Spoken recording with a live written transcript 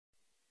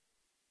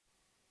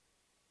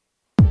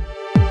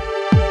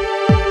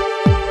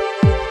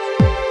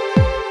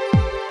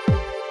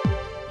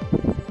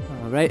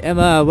Alright,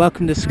 Emma,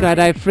 welcome to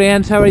Skydive.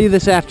 Franz, how are you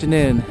this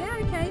afternoon? Yeah,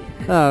 okay.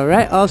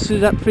 Alright, all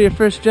suited up for your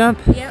first jump?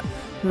 Yep.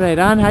 Right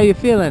on, how you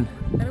feeling?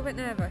 A little bit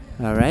nervous.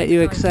 Alright,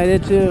 you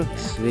excited too?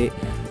 Sweet.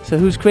 So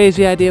whose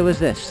crazy idea was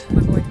this? My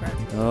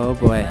boyfriend. Oh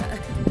boy.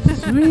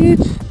 Sweet.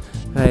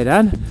 Right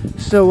on.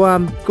 So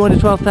going to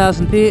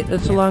 12,000 feet,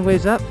 that's a long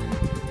ways up.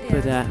 Yeah.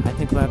 But I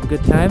think we'll have a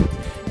good time.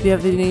 Do you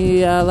have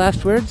any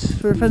last words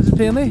for friends and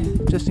family,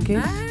 just in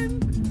case?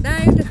 No,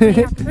 just say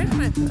Happy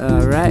Christmas.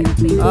 Alright,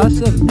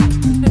 awesome.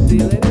 See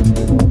you later.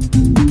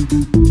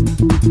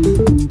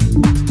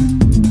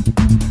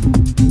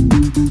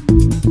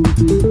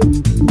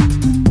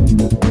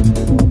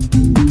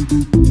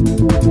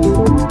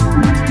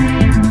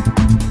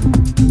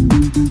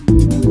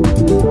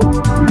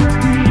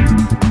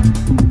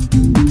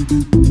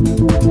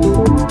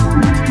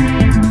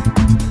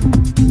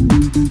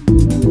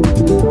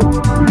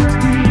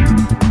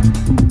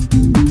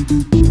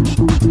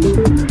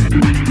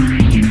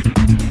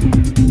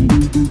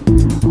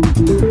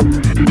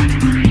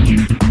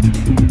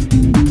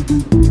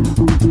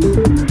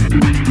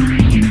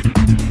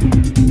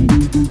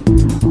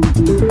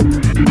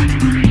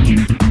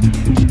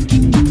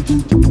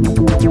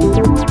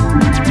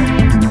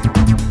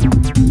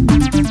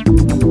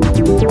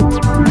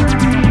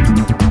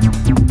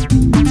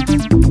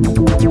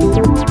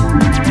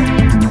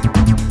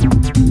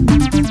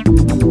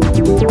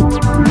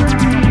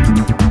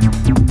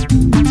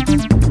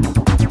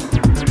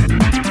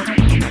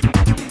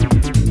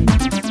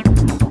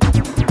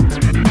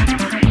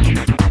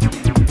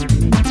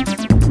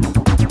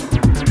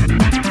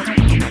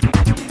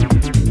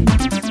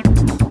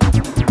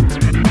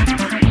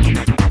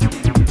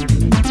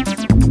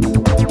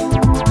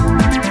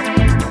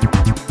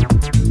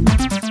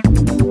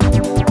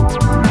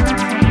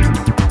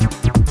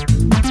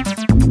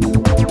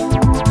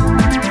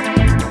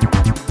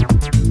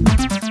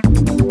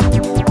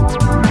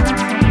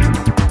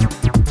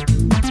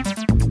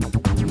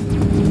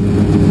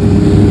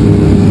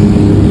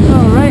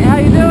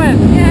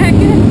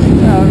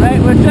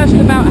 Just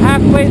about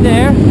halfway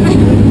there.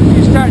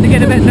 You're starting to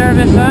get a bit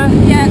nervous, huh?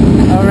 Yeah.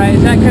 Alright,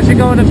 is that because you're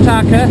going to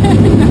Taka?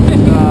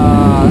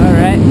 Oh,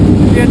 alright.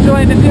 Are you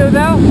enjoying the view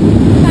though?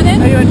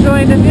 Pardon? Are you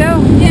enjoying the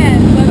view? Yeah.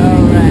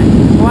 Alright.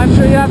 Well, I'm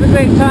sure you have a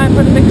great time.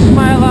 Put a big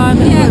smile on.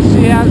 Yeah. We'll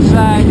see you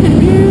outside.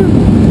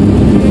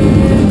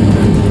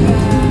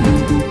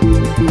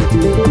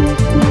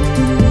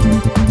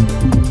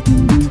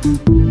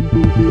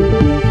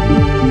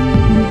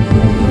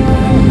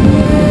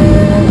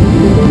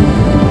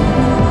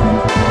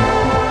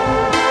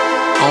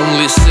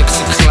 Only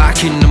 6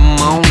 o'clock in the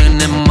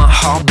morning and my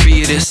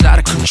heartbeat is out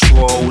of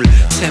control.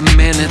 10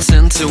 minutes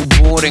into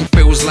boarding,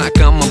 feels like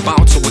I'm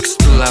about to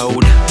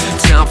explode.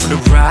 Time for the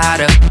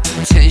ride up,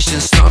 tension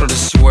started to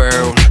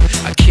swirl.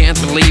 I can't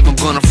believe I'm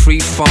gonna free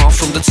fall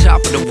from the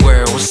top of the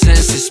world.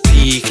 Senses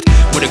peaked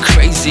with a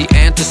crazy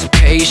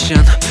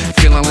anticipation.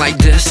 Feeling like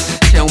this,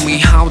 tell me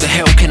how the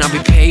hell can I be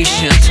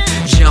patient?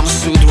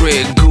 Jumpsuit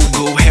rig,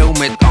 Google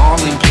helmet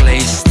all in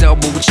place.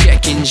 Double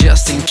checking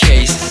just in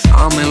case.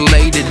 I'm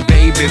elated,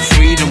 baby,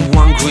 freedom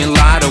one green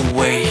light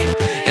away,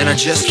 and I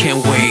just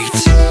can't wait.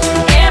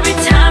 Every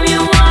time you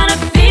wanna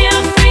feel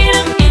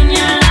freedom in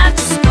your life,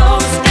 just go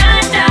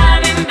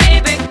skydiving,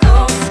 baby,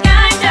 go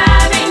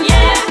skydiving,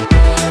 yeah.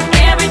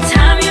 Every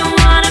time you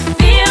wanna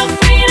feel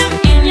freedom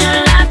in your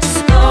life,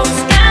 just go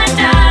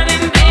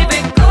skydiving, baby,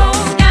 go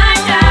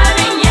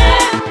skydiving,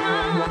 yeah.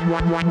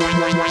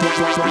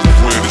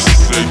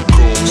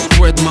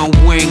 Spread my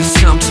wings,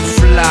 time to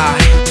fly.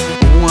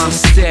 One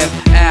step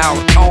out,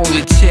 all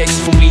it takes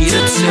for me to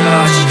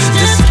touch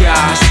the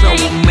sky. So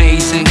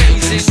amazing,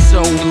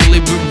 so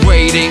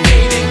liberating.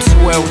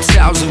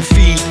 12,000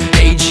 feet,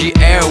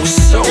 AGL,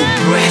 so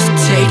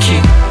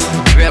breathtaking.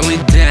 Belly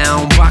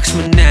down, box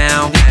me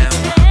now.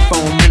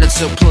 4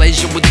 minutes of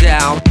pleasure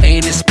without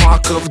any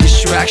spark of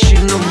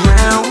distraction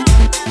around.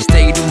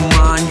 State of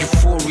mind,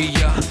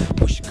 euphoria.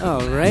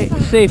 Alright,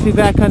 safely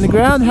back on the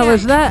ground. How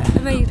was that?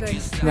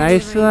 Amazing.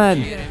 Nice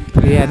one.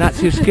 Yeah, not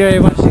too scary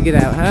once you get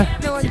out, huh?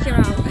 No one's here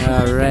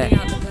out. Alright.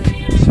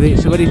 Sweet.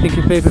 So what do you think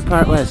your favorite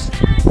part was?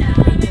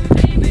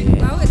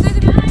 Well, it's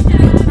either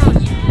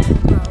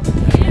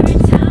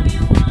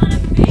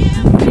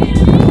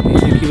You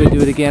think you would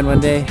do it again one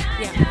day?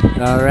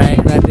 yeah.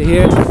 Alright, glad to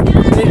hear.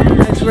 Sweet.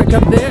 Nice work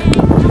up there.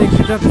 Thanks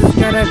for jumping to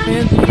Skydive,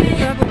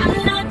 fans.